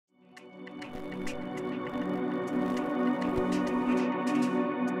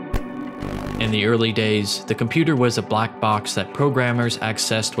In the early days, the computer was a black box that programmers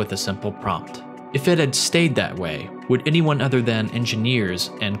accessed with a simple prompt. If it had stayed that way, would anyone other than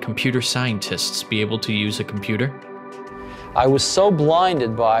engineers and computer scientists be able to use a computer? I was so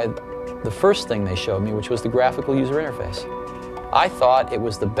blinded by the first thing they showed me, which was the graphical user interface. I thought it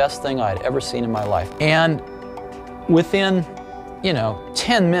was the best thing I had ever seen in my life. And within,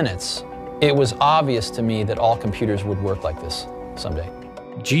 10 minutes, it was obvious to me that all computers would work like this someday.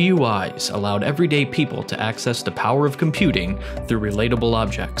 GUIs allowed everyday people to access the power of computing through relatable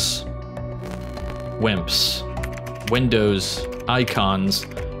objects. WIMPs, windows, icons,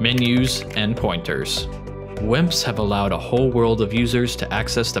 menus, and pointers. WIMPs have allowed a whole world of users to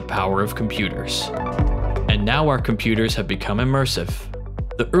access the power of computers. And now our computers have become immersive.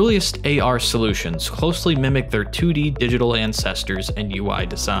 The earliest AR solutions closely mimic their 2D digital ancestors in UI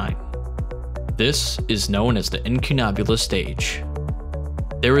design. This is known as the incunabula stage.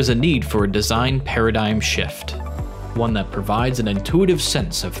 There is a need for a design paradigm shift, one that provides an intuitive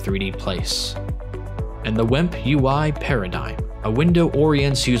sense of 3D place. In the WIMP UI paradigm, a window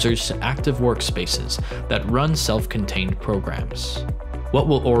orients users to active workspaces that run self-contained programs. What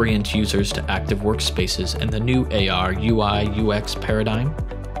will orient users to active workspaces in the new AR UI UX paradigm?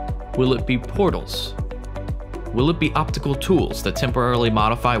 Will it be portals? Will it be optical tools that temporarily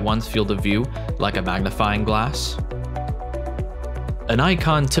modify one's field of view, like a magnifying glass? An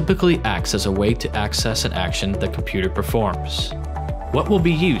icon typically acts as a way to access an action the computer performs. What will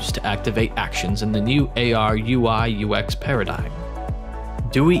be used to activate actions in the new AR UI UX paradigm?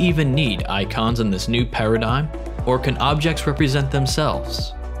 Do we even need icons in this new paradigm, or can objects represent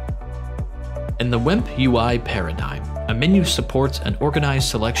themselves? In the WIMP UI paradigm, a menu supports an organized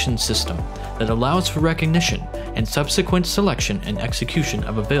selection system that allows for recognition and subsequent selection and execution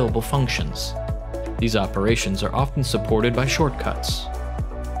of available functions. These operations are often supported by shortcuts.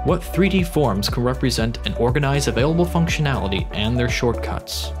 What 3D forms can represent and organize available functionality and their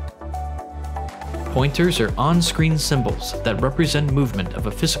shortcuts? Pointers are on-screen symbols that represent movement of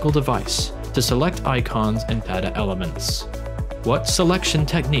a physical device to select icons and data elements. What selection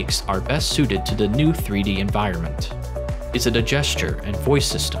techniques are best suited to the new 3D environment? Is it a gesture and voice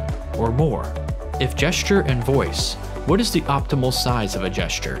system, or more? If gesture and voice, what is the optimal size of a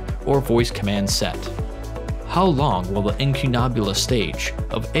gesture or voice command set? How long will the incunabula stage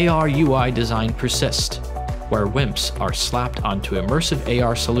of AR UI design persist, where WIMPs are slapped onto immersive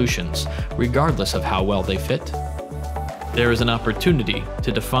AR solutions regardless of how well they fit? There is an opportunity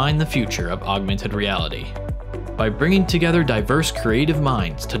to define the future of augmented reality. By bringing together diverse creative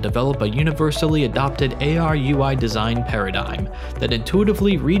minds to develop a universally adopted AR UI design paradigm that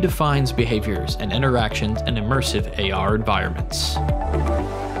intuitively redefines behaviors and interactions in immersive AR environments.